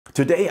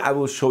Today I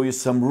will show you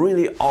some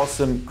really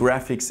awesome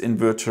graphics in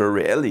virtual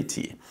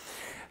reality.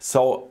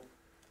 So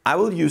I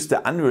will use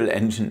the Unreal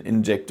Engine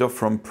injector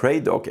from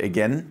Praydog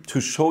again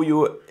to show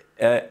you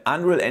an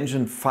Unreal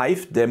Engine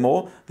 5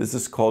 demo. This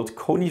is called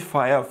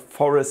Conifer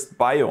Forest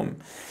Biome.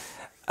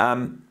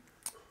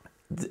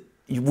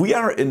 We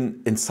are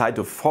inside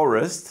a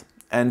forest,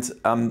 and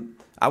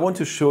I want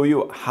to show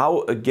you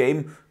how a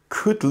game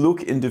could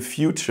look in the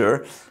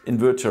future in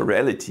virtual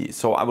reality.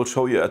 So I will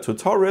show you a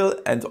tutorial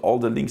and all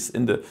the links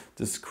in the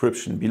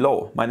description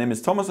below. My name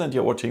is Thomas and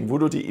you're watching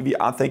VoodooDE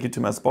VR. Thank you to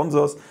my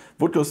sponsors,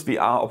 Woodghost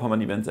VR,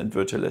 Opperman Events and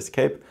Virtual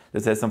Escape.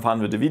 Let's have some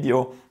fun with the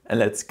video and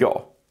let's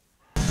go.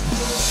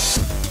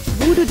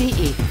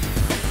 VoodooDE.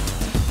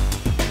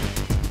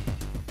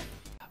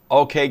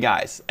 Okay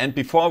guys, and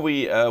before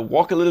we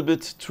walk a little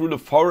bit through the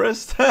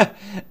forest,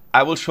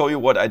 I will show you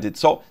what I did.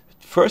 So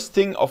first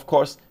thing, of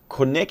course,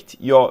 connect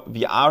your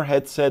VR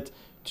headset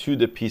to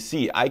the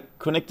PC. I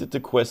connected the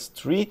Quest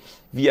 3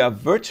 via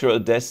virtual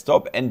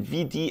desktop and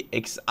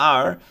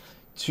VDXR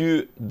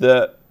to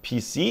the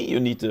PC. You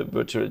need the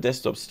virtual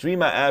desktop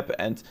streamer app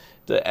and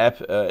the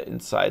app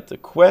inside the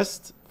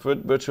Quest for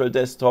virtual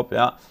desktop.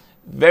 Yeah,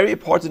 very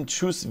important.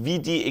 Choose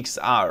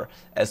VDXR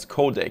as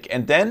codec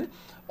and then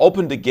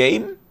open the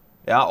game.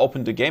 Yeah,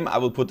 open the game. I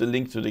will put a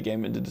link to the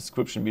game in the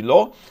description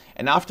below.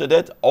 And after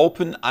that,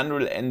 open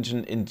Unreal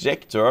Engine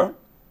Injector.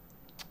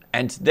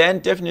 And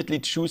then definitely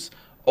choose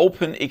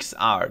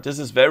OpenXR. This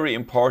is very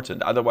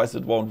important, otherwise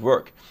it won't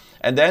work.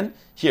 And then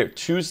here,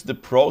 choose the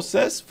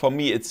process. For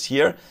me, it's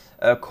here,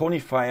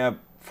 Conifer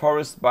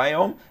Forest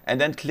Biome.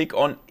 And then click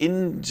on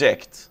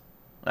Inject.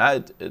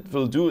 It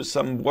will do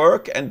some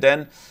work and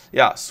then,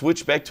 yeah,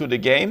 switch back to the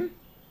game.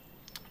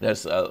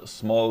 There's a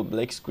small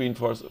black screen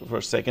for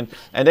a second.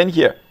 And then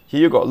here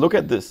you go. Look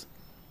at this.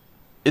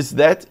 Is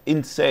that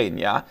insane,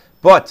 yeah?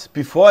 But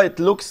before it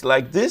looks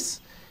like this,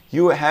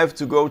 you have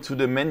to go to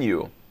the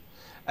menu.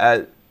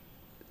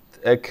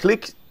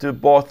 Click the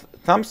both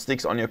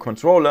thumbsticks on your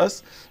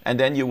controllers and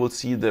then you will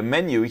see the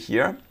menu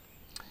here.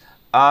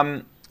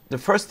 The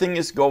first thing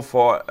is go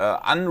for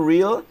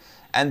Unreal,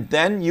 and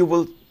then you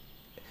will,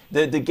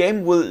 the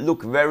game will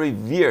look very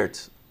weird.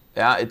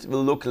 Yeah, it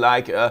will look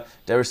like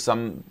there is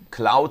some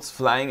clouds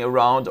flying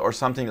around or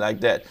something like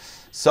that.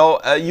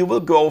 So you will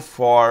go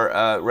for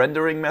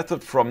rendering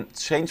method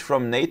change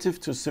from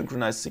native to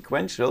synchronized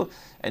sequential,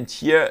 and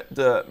here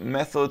the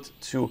method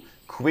to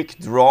quick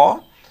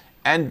draw,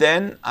 and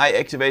then I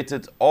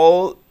activated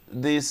all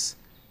these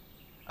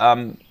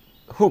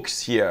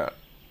hooks here.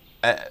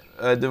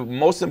 The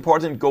most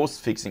important,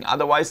 ghost fixing,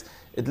 otherwise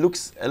it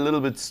looks a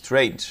little bit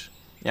strange.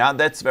 Yeah,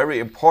 that's very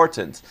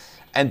important.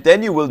 And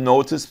then you will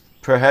notice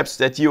perhaps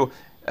that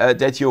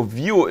your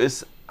view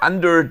is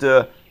under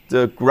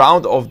the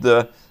ground of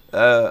the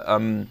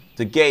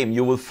game.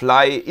 You will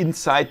fly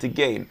inside the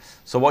game.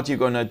 So what you're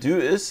gonna do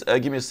is,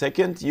 give me a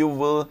second, you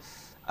will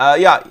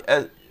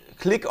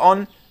click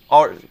on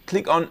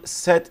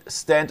set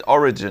stand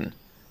origin,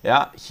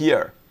 yeah,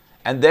 here,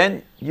 and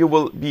then you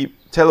will be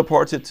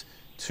teleported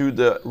to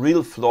the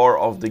real floor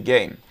of the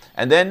game.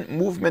 And then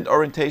movement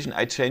orientation,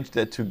 I changed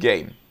that to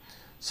game.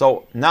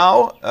 So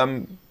now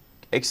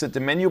exit the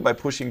menu by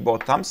pushing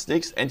both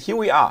thumbsticks, and here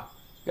we are,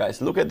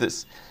 guys. Look at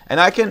this, and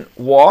I can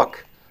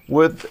walk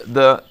with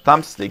the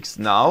thumbsticks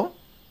now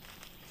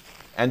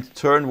and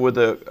turn with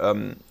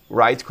the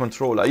right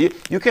controller.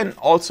 You can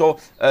also,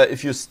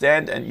 if you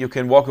stand, and you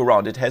can walk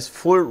around. It has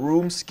full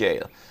room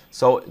scale.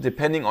 So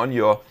depending on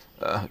your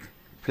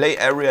play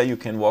area, you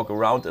can walk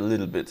around a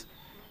little bit.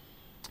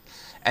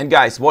 And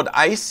guys, what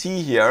I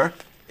see here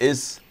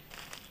is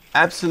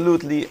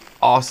absolutely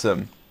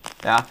awesome.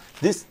 Yeah,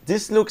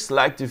 this looks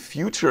like the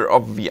future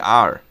of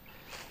VR.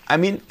 I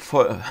mean,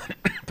 for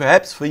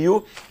perhaps for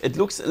you, it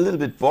looks a little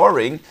bit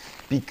boring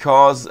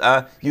because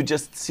you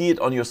just see it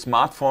on your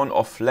smartphone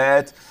or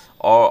flat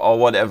or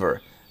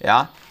whatever.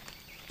 Yeah,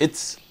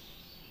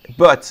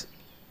 but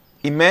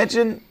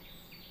imagine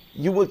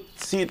you would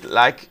see it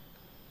like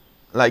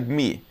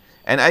me.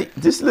 And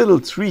this little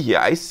tree here,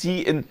 I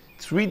see in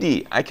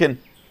 3D. I can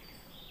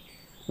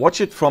watch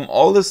it from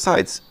all the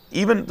sides.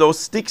 Even those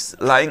sticks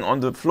lying on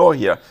the floor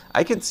here,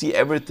 I can see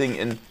everything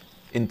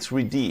in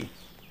 3D.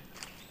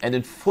 And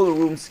in full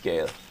room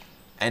scale.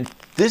 And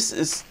this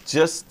is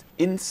just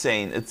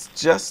insane. It's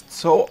just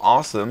so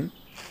awesome.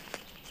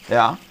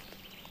 Yeah.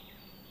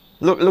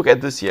 Look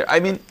at this here. I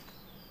mean,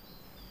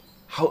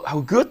 how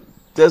good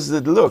does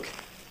it look?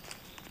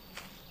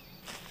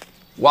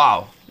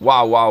 Wow,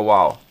 wow, wow,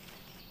 wow.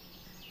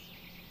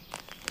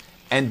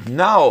 And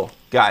now,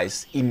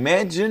 guys,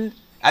 imagine,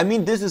 I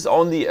mean, this is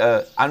only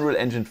a Unreal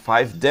Engine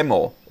 5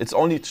 demo. It's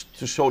only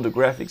to show the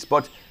graphics,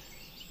 but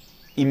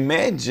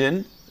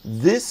imagine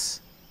this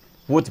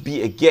would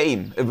be a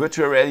game, a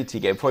virtual reality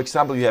game. For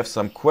example, you have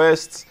some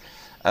quests.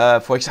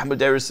 For example,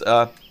 there is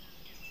a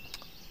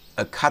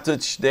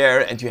cottage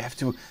there and you have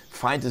to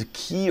find a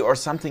key or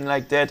something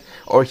like that.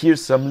 Or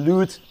here's some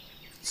loot,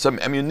 some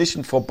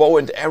ammunition for bow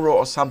and arrow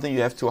or something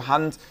you have to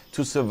hunt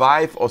to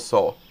survive or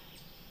so.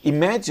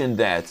 Imagine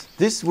that.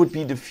 This would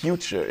be the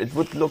future. It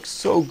would look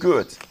so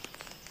good.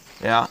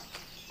 Yeah.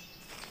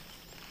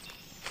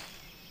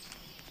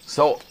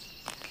 So,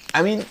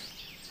 I mean,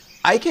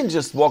 I can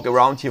just walk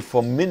around here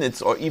for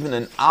minutes or even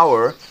an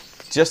hour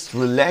just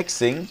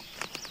relaxing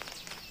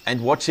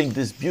and watching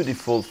this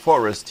beautiful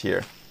forest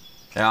here.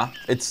 Yeah,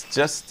 it's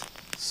just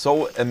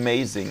so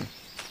amazing.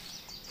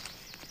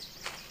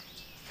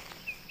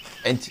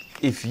 And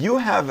if you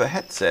have a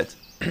headset,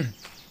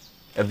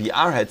 a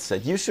VR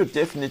headset, you should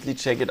definitely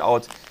check it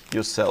out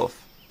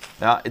yourself.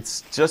 Yeah,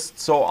 it's just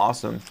so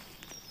awesome.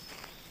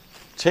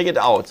 Check it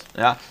out.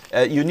 Yeah,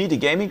 you need a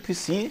gaming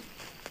PC.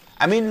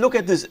 I mean, look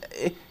at this.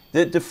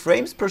 The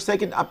frames per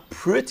second are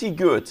pretty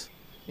good.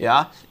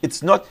 Yeah,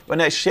 it's not,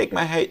 when I shake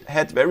my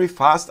head very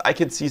fast, I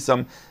can see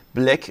some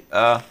black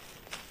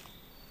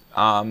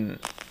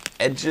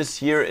edges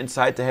here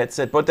inside the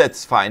headset, but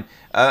that's fine.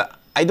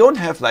 I don't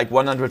have like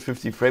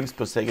 150 frames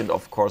per second,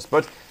 of course,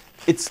 but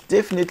it's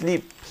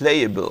definitely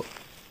playable.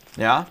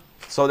 Yeah,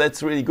 so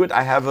that's really good.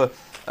 I have a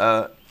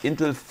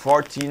Intel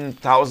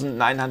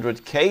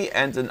 14900K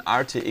and an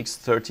RTX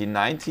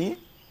 3090.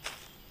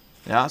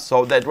 Yeah,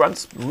 so that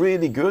runs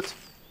really good.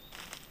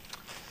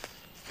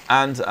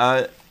 And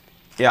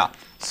yeah,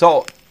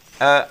 so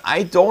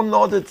I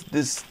downloaded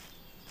this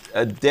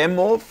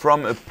demo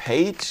from a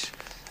page.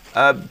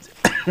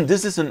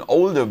 This is an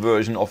older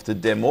version of the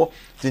demo.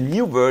 The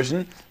new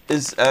version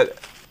is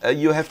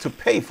you have to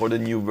pay for the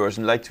new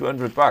version, like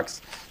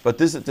 $200. But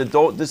this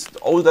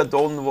older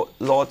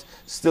download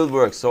still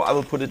works, so I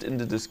will put it in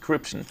the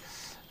description.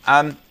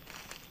 And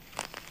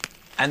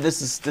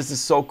this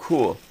is so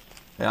cool,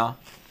 yeah.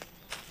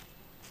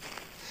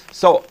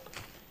 So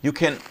you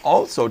can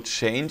also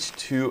change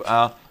to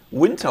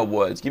winter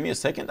worlds. Give me a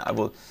second. I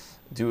will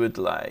do it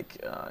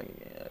like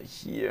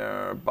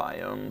here,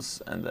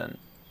 biomes, and then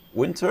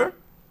winter.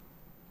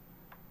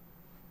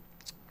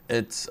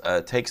 It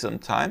takes some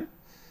time.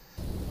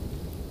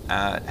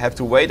 Have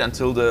to wait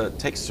until the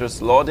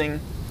texture's loading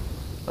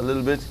a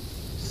little bit.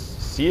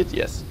 See it?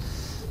 Yes.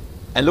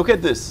 And look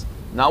at this.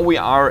 Now we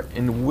are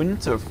in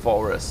winter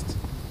forest.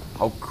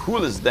 How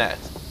cool is that?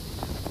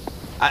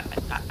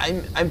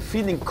 I'm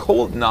feeling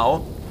cold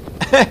now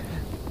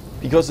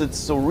because it's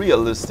so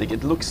realistic.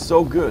 It looks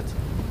so good.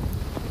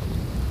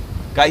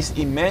 Guys,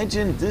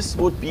 imagine this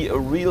would be a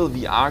real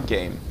VR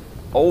game.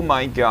 Oh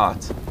my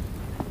god.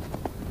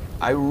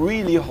 I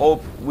really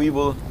hope we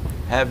will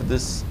have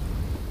this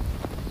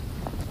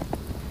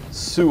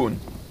soon.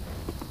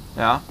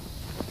 Yeah.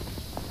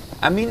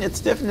 I mean, it's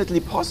definitely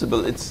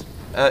possible.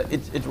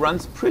 It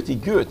runs pretty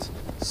good.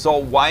 So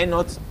why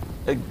not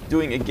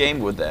doing a game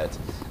with that?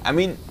 I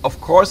mean,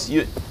 of course,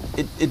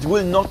 it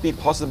will not be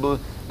possible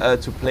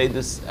to play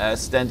this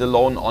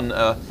standalone on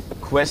a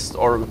Quest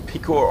or a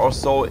Pico or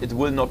so. It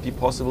will not be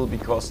possible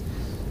because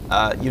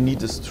you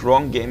need a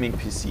strong gaming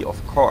PC,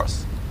 of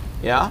course.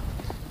 Yeah,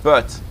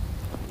 but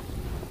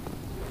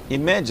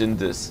imagine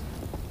this.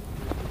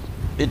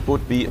 It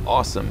would be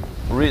awesome,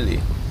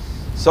 really.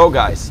 So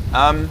guys,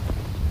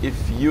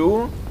 if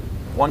you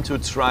want to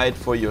try it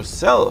for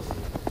yourself,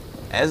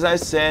 as I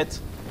said,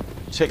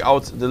 check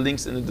out the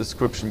links in the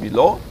description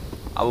below.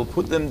 I will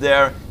put them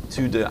there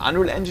to the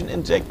Unreal Engine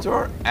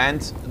Injector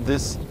and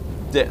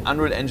the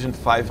Unreal Engine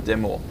 5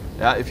 demo.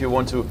 Yeah, if you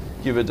want to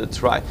give it a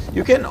try.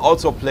 You can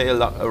also play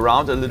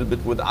around a little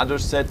bit with other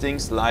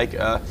settings, like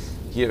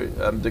here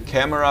the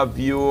camera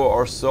view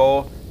or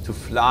so to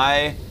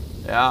fly.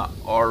 Yeah,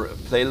 or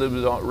play a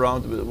little bit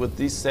around with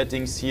these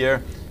settings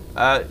here.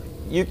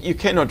 You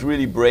cannot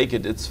really break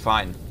it. It's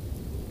fine.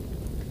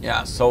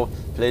 Yeah, so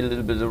play a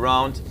little bit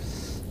around,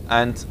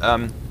 and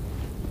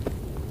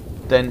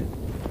then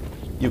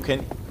you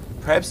can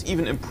perhaps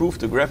even improve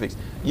the graphics.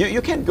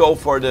 You can go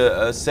for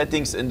the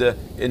settings in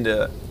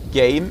the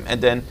game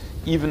and then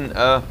even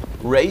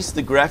raise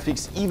the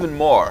graphics even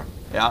more.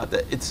 Yeah,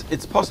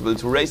 it's possible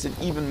to raise it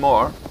even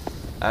more.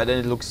 Then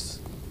it looks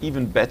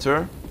even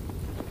better.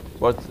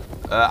 But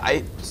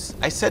I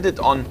set it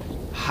on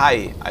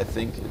high. I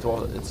think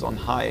it's on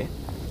high,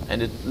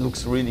 and it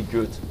looks really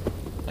good.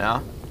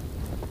 Yeah.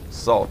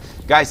 So,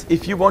 guys,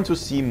 if you want to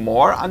see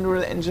more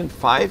Unreal Engine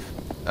 5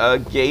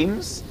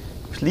 games,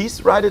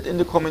 please write it in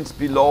the comments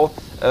below.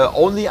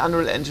 Only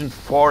Unreal Engine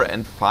 4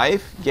 and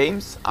 5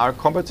 games are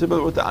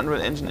compatible with the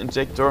Unreal Engine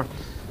Injector.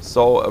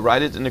 So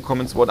write it in the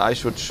comments what I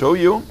should show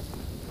you,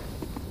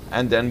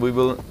 and then we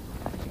will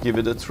give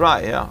it a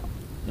try. Yeah,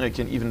 you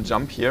can even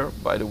jump here,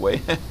 by the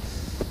way.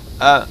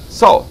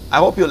 So I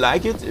hope you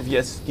like it. If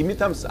yes, give me a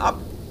thumbs up,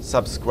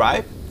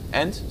 subscribe,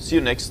 and see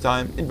you next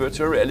time in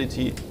virtual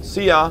reality.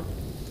 See ya!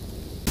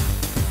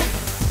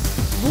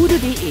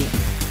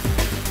 VoodooDE